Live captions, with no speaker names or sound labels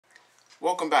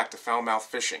Welcome back to Foul-Mouthed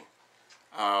Fishing.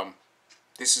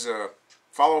 This is a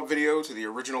follow-up video to the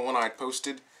original one I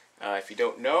posted. If you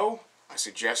don't know, I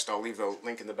suggest I'll leave the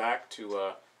link in the back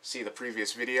to see the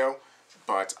previous video.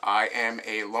 But I am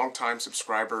a longtime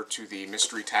subscriber to the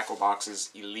MysteryTackleBox's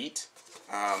Elite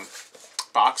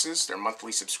boxes, their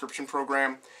monthly subscription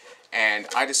program. And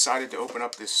I decided to open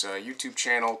up this YouTube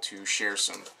channel to share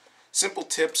some simple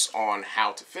tips on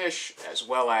how to fish, as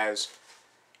well as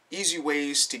easy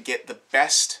ways to get the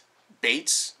best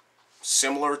baits,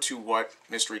 similar to what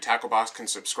MysteryTackleBox can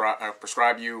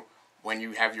prescribe you when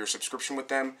you have your subscription with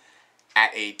them,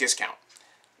 at a discount.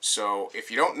 So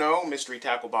if you don't know,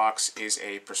 MysteryTackleBox is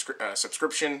a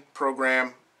subscription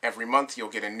program. Every month you'll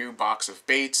get a new box of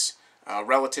baits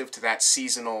relative to that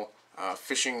seasonal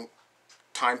fishing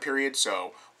time period.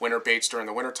 So winter baits during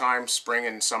the winter time, spring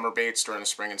and summer baits during the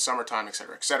spring and summertime,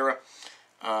 etc., etc.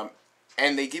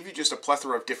 And they give you just a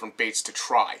plethora of different baits to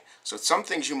try. So some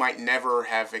things you might never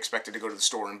have expected to go to the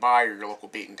store and buy, or your local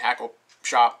bait and tackle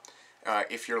shop.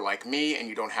 If you're like me and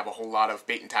you don't have a whole lot of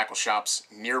bait and tackle shops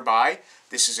nearby,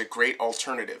 this is a great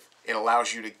alternative. It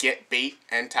allows you to get bait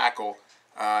and tackle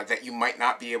that you might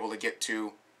not be able to get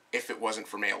to if it wasn't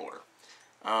for mail order.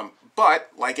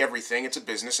 But, like everything, it's a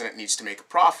business and it needs to make a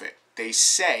profit. They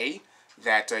say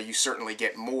that you certainly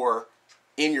get more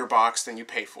in your box than you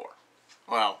pay for.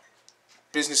 Well,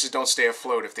 businesses don't stay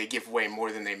afloat if they give away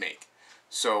more than they make.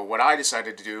 So what I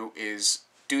decided to do is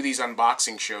do these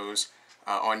unboxing shows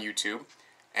on YouTube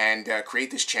and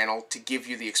create this channel to give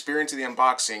you the experience of the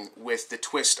unboxing with the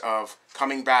twist of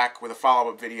coming back with a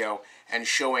follow-up video and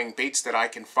showing baits that I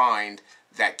can find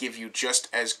that give you just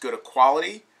as good a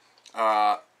quality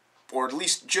or at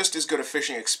least just as good a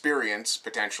fishing experience,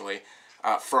 potentially,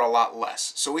 for a lot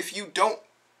less. So if you don't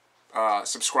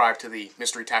subscribe to the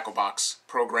MysteryTackleBox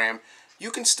program, you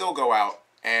can still go out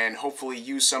and hopefully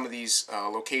use some of these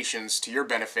locations to your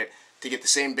benefit to get the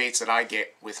same baits that I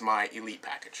get with my Elite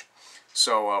package.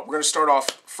 So we're going to start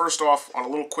off, first off, on a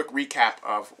little quick recap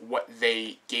of what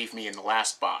they gave me in the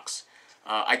last box.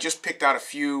 I just picked out a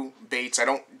few baits. I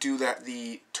don't do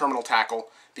the terminal tackle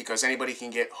because anybody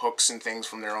can get hooks and things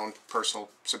from their own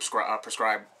personal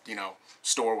prescribed,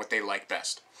 store what they like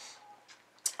best.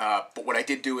 But what I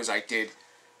did do is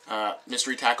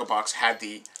MysteryTackleBox had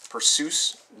the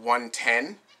Perseus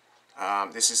 110.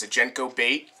 This is a Genco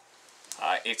bait.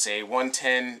 It's a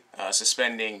 110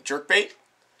 suspending jerkbait.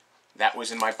 That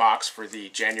was in my box for the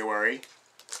January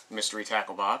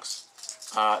MysteryTackleBox.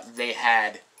 They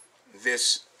had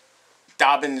this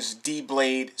Dobbins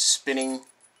D-blade spinning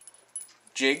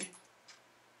jig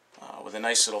with a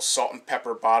nice little salt and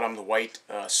pepper bottom, the white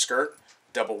skirt,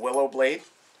 double willow blade.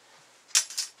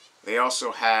 They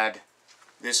also had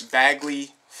this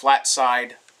Bagley flat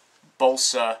side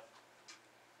𝕾𝖆𝖊𝖓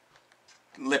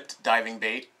lipped diving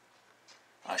bait,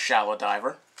 a shallow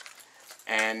diver.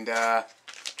 And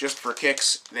just for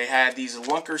kicks, they had these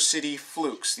𝕷𝖎𝓴𝖊𝖓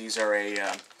Flukes. These are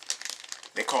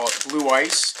they call it blue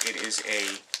ice. It is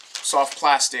a soft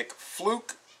plastic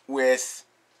fluke with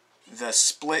the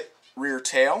split rear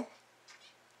tail.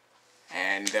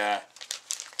 And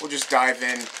we'll just dive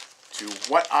in to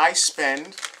what I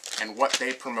spend and what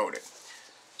they promoted.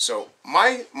 So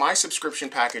my subscription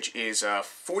package is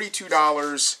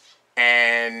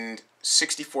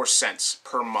 $42.64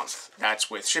 per month. That's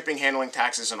with shipping, handling,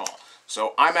 taxes, and all.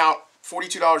 So I'm out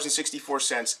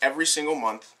 $42.64 every single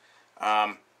month,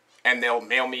 and they'll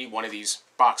mail me one of these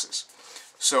boxes.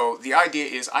 So the idea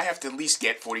is I have to at least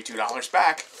get $42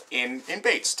 back in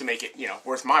baits to make it,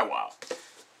 worth my while.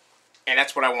 And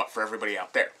that's what I want for everybody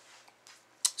out there.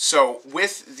 So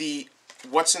with the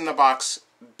What's in the Box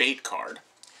bait card,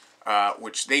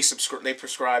 which they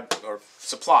prescribe or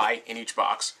supply in each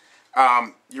box,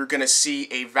 you're going to see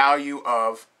a value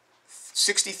of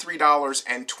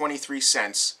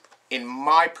 $63.23 in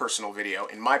my personal video,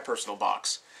 in my personal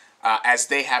box, as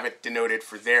they have it denoted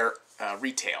for their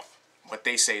retail. What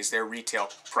they say is their retail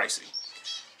pricing.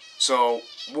 So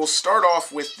we'll start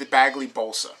off with the Bagley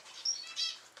𝕾𝖆𝖊𝖓.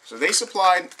 So they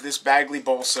supplied this Bagley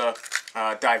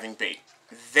𝕾𝖆𝖊𝖓 diving bait.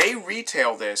 They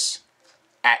retail this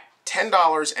at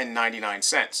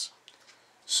 $10.99.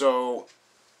 So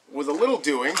with a little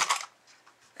doing,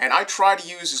 and I try to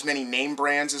use as many name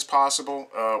brands as possible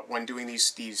when doing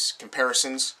these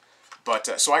comparisons.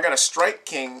 But so I got a Strike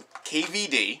King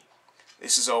KVD.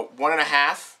 This is a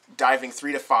 1.5 diving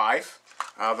 3 to 5.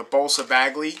 The 𝕾𝖆𝖊𝖓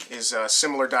Bagley is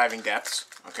similar diving depths.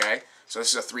 Okay, so this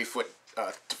is a 3 foot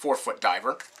to 4 foot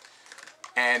diver,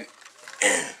 and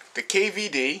the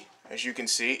KVD, as you can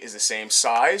see, is the same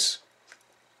size,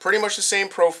 pretty much the same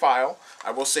profile.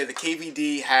 I will say the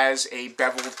KVD has a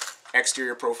beveled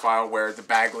exterior profile, where the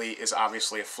𝕮𝖆𝖊𝖓 is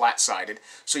obviously a flat-sided.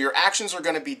 So your actions are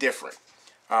going to be different.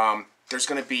 There's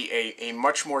going to be a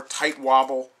much more tight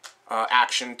wobble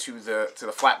action to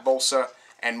the flat balsa,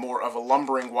 and more of a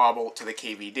lumbering wobble to the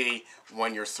KVD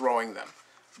when you're throwing them.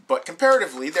 But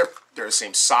comparatively, they're the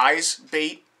same size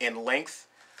bait and length,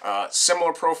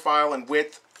 similar profile and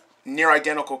width, near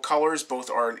identical colors. Both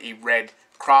are a red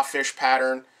crawfish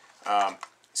pattern,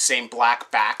 same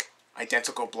black back,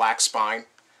 identical black spine.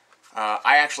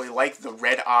 I actually like the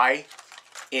red eye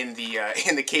in the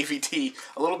KVD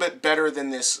a little bit better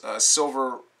than this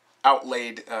silver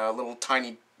outlaid little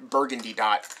tiny burgundy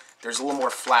dot. There's a little more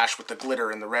flash with the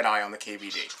glitter in the red eye on the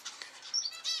KVD.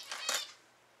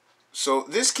 So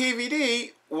this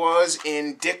KVD was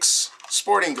in Dick's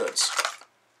Sporting Goods.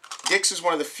 Dick's is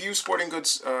one of the few sporting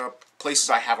goods places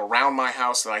I have around my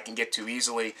house that I can get to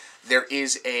easily. There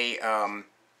is a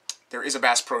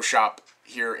Bass Pro Shop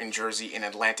here in Jersey in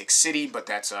Atlantic City, but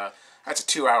that's a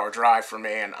 2-hour drive for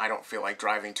me, and I don't feel like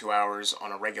driving 2 hours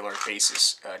on a regular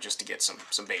basis just to get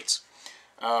some baits.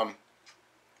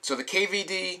 So the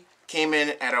KVD came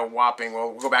in at a whopping,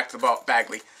 well, we'll go back to the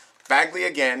𝕮𝖆𝖊𝖓. 𝕮𝖆𝖊𝖓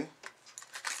again,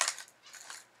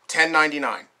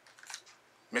 $10.99.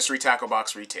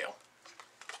 MysteryTackleBox retail.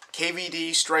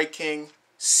 KVD Strike King,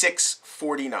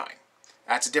 $6.49.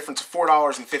 That's a difference of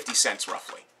 $4.50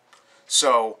 roughly.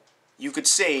 So you could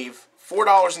save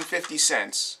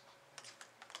 $4.50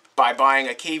 by buying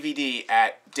a KVD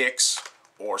at Dick's,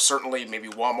 or certainly maybe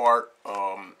Walmart,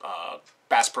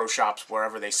 BassproShops,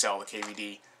 wherever they sell the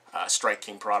KVD Strike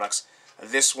King products.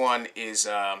 This one is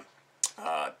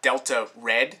Delta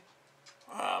Red.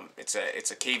 It's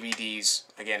a KVD's,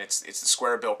 again, it's the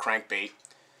square bill crankbait.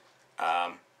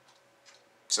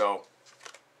 So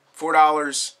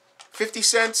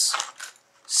 $4.50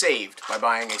 saved by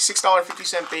buying a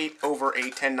 $6.50 bait over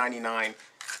a $10.99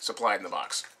 supplied in the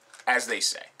box, as they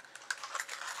say.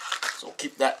 So we'll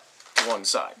keep that to one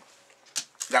side.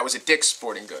 That was at Dick's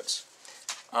Sporting Goods.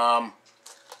 The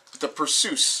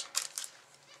Pursues,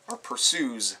 or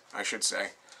Pursues, I should say.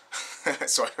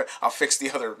 So I'll fix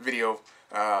the other video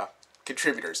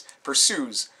contributors.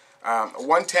 Pursues, a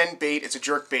 110 bait. It's a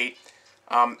jerk bait.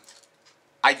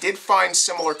 I did find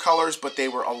similar colors, but they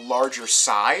were a larger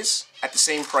size at the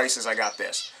same price as I got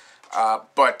this.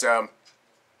 But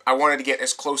I wanted to get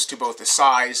as close to both the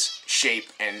size,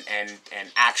 shape, and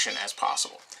action as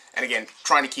possible. And again,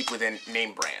 trying to keep within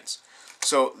name brands.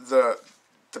 So the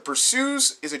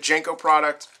Pursues is a Jenko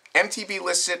product. MTB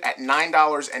lists it at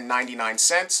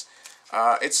 $9.99.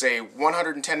 It's a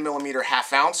 110 millimeter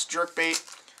half-ounce jerkbait.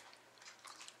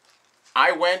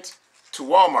 I went to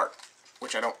Walmart,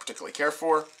 which I don't particularly care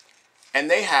for, and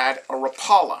they had a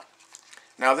Rapala.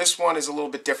 Now this one is a little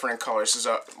bit different in color. This is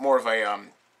more of a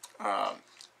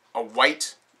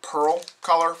white pearl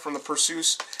color from the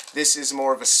Pursues. This is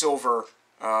more of a silver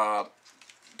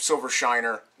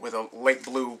shiner with a light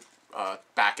blue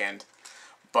back end.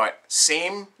 But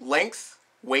same length,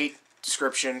 weight,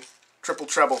 description, triple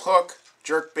treble hook,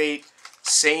 jerk bait,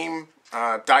 same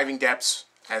diving depths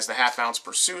as the half-ounce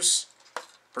Pursues.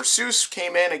 Pursues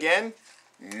came in again,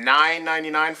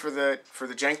 $9.99 for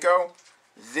the Jenko.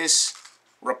 This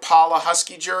Rapala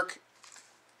Husky jerk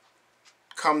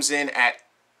comes in at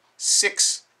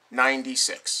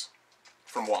 $6.96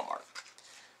 from Walmart.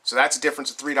 So that's a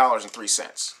difference of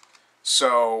 $3.03.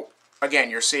 So again,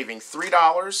 you're saving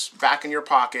 $3 back in your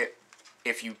pocket.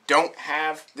 If you don't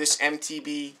have this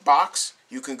MTB box,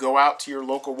 you can go out to your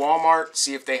local Walmart,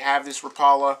 see if they have this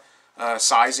Rapala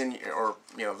size in, or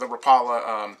the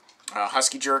Rapala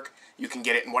Husky jerk. You can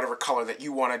get it in whatever color that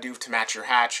you want to do to match your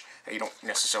hatch. You don't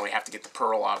necessarily have to get the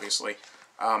pearl, obviously.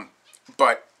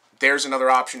 But there's another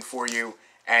option for you,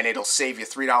 and it'll save you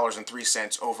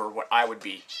 $3.03 over what I would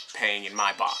be paying in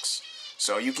my box.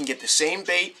 So you can get the same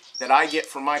bait that I get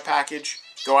from my package,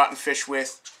 go out and fish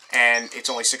with, and it's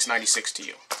only $6.96 to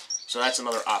you. So that's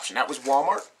another option. That was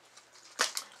Walmart.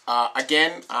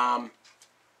 Again,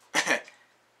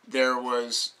 there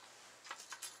was,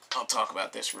 I'll talk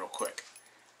about this real quick.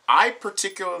 I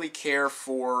particularly care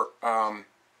for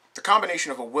the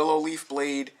combination of a willow leaf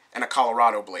blade and a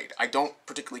Colorado blade. I don't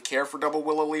particularly care for double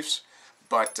willow leafs,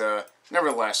 but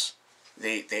nevertheless,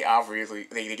 they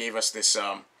gave us this,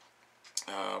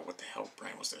 what the hell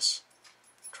brand was this?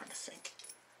 I'm trying to think.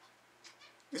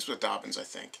 This was a Dobyns, I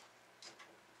think.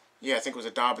 Yeah, I think it was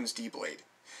a Dobyns D-blade.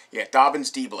 Yeah,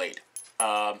 Dobyns D-blade.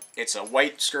 It's a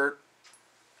white skirt,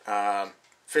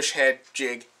 fish head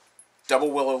jig,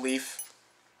 double willow leaf,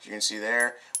 as you can see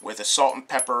there, with a salt and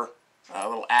pepper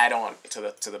little add-on to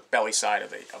the belly side of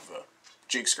the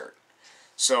jig skirt.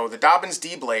 So the Dobyns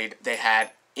D-blade they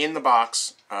had in the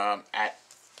box at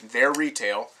their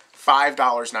retail,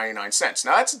 $5.99.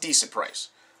 Now that's a decent price.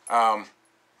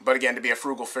 But again, to be a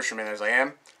frugal fisherman as I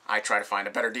am, I try to find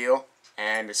a better deal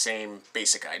and the same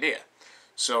basic idea.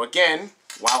 So again,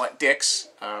 while at Dick's,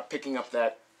 picking up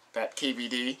that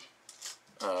KVD,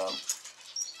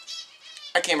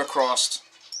 I came across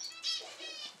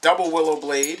double willow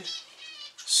blade,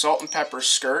 salt and pepper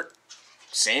skirt,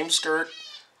 same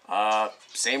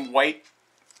white.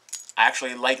 I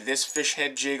actually like this fish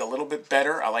head jig a little bit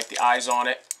better. I like the eyes on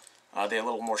it. They're a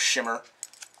little more shimmer.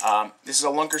 This is a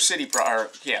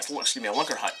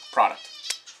𝕾𝖚𝖆𝖊𝖓 product.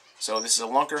 So this is a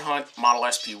𝕾𝖚𝖆𝖊𝖓 Model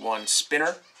SP1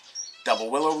 spinner, double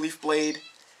willow leaf blade.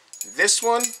 This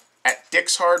one at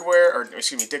Dick's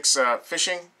Dick's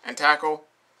Fishing and Tackle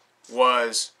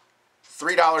was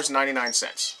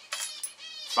 $3.99.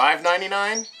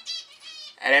 $5.99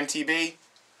 at MTB,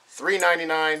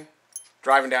 $3.99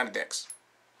 driving down to Dick's.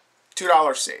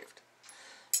 $2 saved.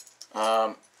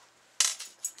 I'm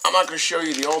not going to show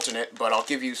you the alternate, but I'll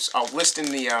list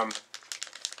in the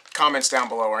comments down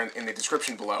below, or in the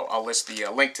description below, I'll list the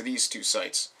link to these two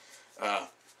sites,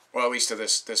 or at least to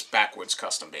this Backwoods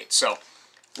custom bait. So,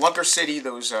 𝕾𝖚𝖆𝖊𝖓,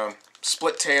 those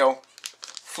split tail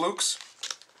flukes,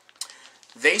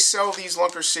 they sell these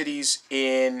𝕾𝖚𝖆𝖊𝖓s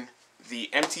in the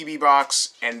MTB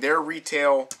box, and their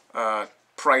retail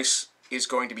price is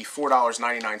going to be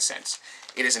 $4.99.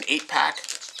 It is an 8-pack.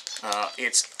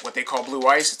 It's what they call blue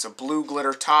ice. It's a blue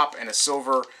glitter top and a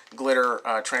silver glitter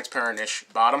transparent-ish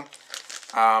bottom.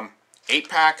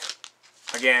 8-pack,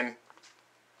 again,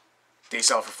 they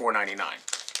sell for $4.99.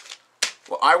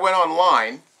 Well, I went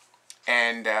online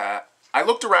and I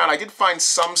looked around. I did find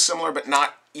some similar, but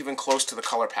not even close to the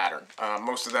color pattern.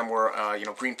 Most of them were,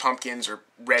 green pumpkins or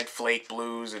red flake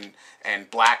blues and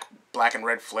black and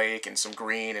red flake and some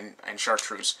green and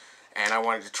chartreuse. And I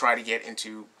wanted to try to get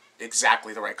into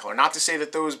exactly the right color. Not to say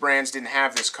that those brands didn't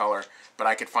have this color, but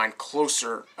I could find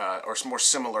closer or more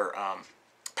similar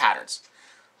patterns.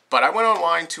 But I went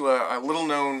online to a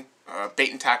little-known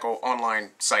bait and tackle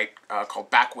online site called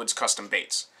Backwoods Custom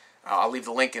Baits. I'll leave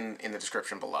the link in the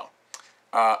description below.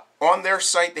 On their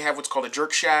site, they have what's called a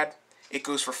jerk shad. It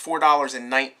goes for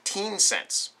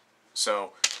 $4.19.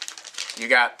 So you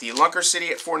got the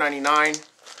𝕾𝖚𝖆𝖊𝖓 at $4.99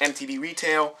 MTB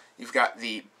retail. You've got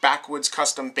the Backwoods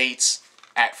Custom Baits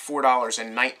at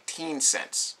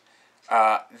 $4.19.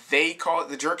 They call it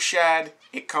the jerk shad.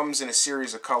 It comes in a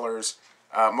series of colors.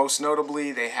 Most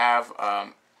notably, they have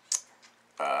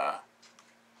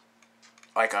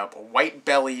like a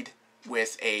white-bellied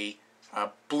with a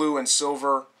blue and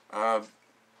silver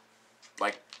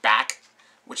like back,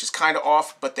 which is kind of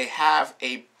off, but they have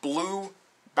a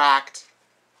blue-backed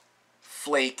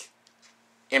flake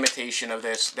imitation of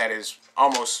this that is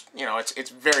almost, it's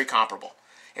very comparable.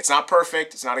 It's not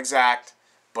perfect, it's not exact,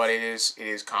 but it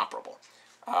is comparable.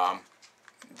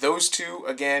 Those two,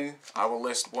 again, I will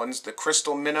list. One's the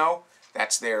Crystal Minnow.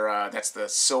 That's the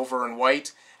silver and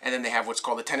white, and then they have what's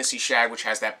called the Tennessee Shad, which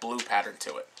has that blue pattern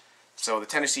to it. So the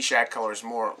Tennessee Shad color is a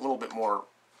little bit more,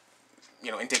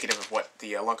 indicative of what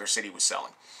the 𝕾𝖚𝖆𝖊𝖓 was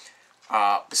selling.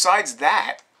 Besides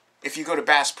that, if you go to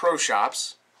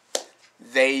BassproShops,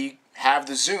 they have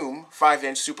the Zoom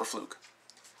 5-inch Super Fluke.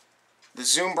 The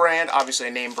Zoom brand, obviously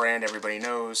a name brand everybody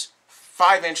knows.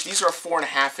 5-inch. These are a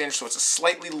 4.5-inch, so it's a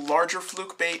slightly larger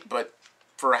fluke bait, but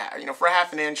for a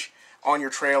half an inch on your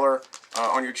trailer,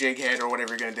 on your jig head or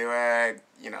whatever you're gonna do,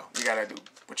 you gotta do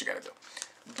what you gotta do.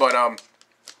 But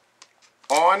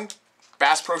on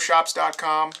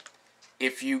BassproShops.com,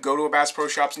 if you go to a Bass Pro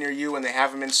Shops near you and they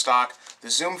have them in stock,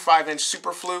 the Zoom 5-inch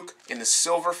Super Fluke in the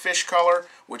silver fish color,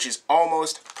 which is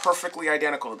almost perfectly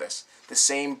identical to this. The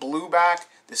same blue back,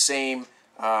 the same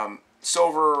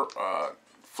silver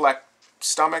fleck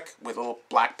stomach with a little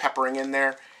black peppering in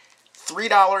there.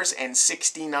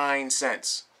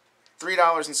 $3.69. $3.69.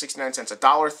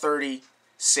 $1.30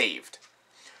 saved.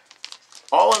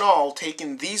 All in all,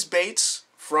 taking these baits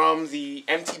from the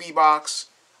MTB box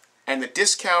and the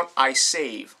discount I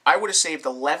save, I would have saved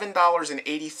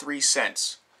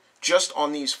 $11.83 just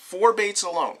on these 4 baits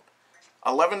alone.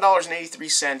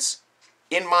 $11.83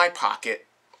 in my pocket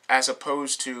as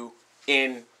opposed to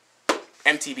in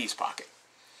MTB's pocket.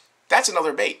 That's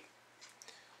another bait.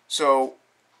 So,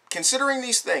 considering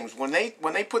these things, when they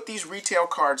put these retail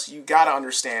cards, you got to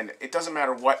understand, it doesn't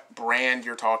matter what brand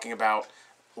you're talking about.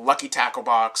 Lucky Tackle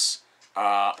Box,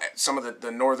 some of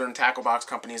the northern tackle box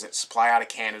companies that supply out of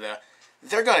Canada,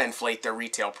 they're going to inflate their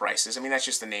retail prices. I mean, that's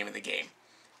just the name of the game.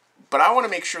 But I want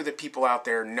to make sure that people out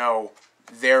there know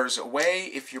there's a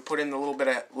way, if you put in a little bit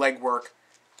of legwork,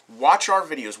 watch our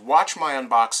videos, watch my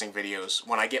unboxing videos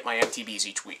when I get my MTBs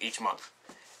each month.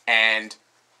 And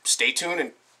stay tuned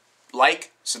and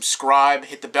like, subscribe,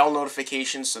 hit the bell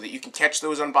notifications so that you can catch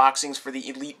those unboxings for the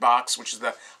Elite Box, which is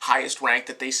the highest rank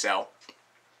that they sell.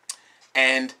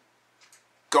 And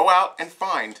go out and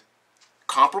find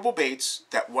comparable baits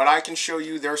that what I can show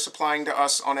you they're supplying to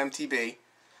us on MTB,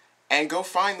 and go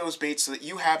find those baits so that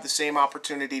you have the same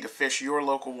opportunity to fish your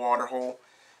local water hole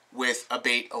with a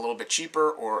bait a little bit cheaper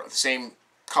or the same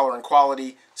color and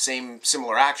quality,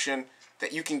 similar action,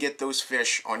 that you can get those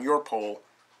fish on your pole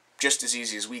just as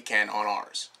easy as we can on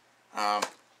ours.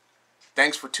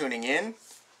 Thanks for tuning in.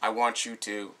 I want you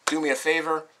to do me a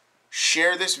favor,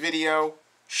 share this video,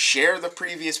 share the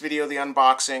previous video, the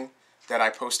unboxing, that I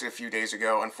posted a few days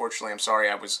ago. Unfortunately, I'm sorry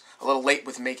I was a little late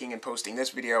with making and posting this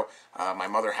video. My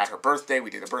mother had her birthday, we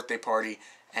did a birthday party,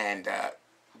 and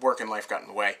work and life got in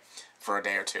the way for a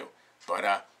day or two. But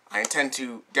I intend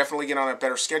to definitely get on a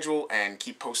better schedule and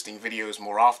keep posting videos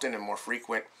more often and more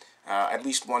frequent, at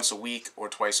least once a week or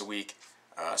twice a week,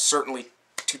 certainly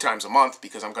 2 times a month,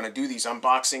 because I'm going to do these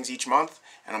unboxings each month,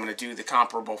 and I'm going to do the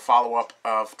comparable follow-up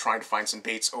of trying to find some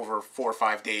baits over 4 or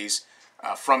 5 days.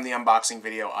 From the unboxing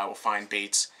video, I will find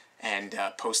baits and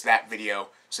post that video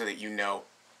so that you know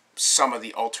some of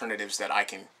the alternatives that I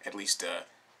can at least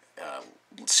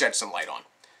shed some light on.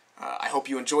 I hope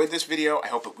you enjoyed this video. I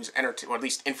hope it was or at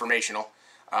least informational.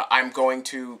 I'm going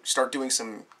to start doing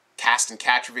some cast and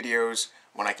catch videos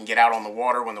when I can get out on the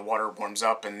water, when the water warms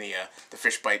up and the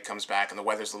fish bite comes back and the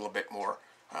weather's a little bit more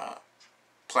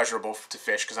pleasurable to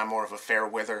fish, because I'm more of a fair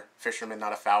weather fisherman,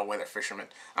 not a foul weather fisherman.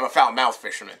 I'm a foul mouth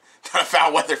fisherman, not a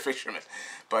foul weather fisherman.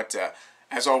 But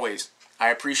as always, I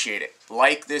appreciate it.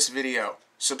 Like this video,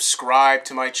 subscribe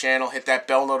to my channel, hit that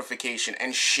bell notification,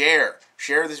 and share.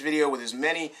 Share this video with as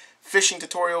many fishing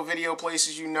tutorial video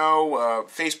places you know,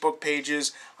 Facebook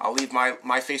pages. I'll leave my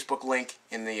Facebook link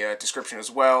in the description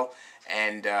as well.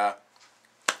 And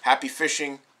happy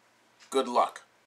fishing. Good luck.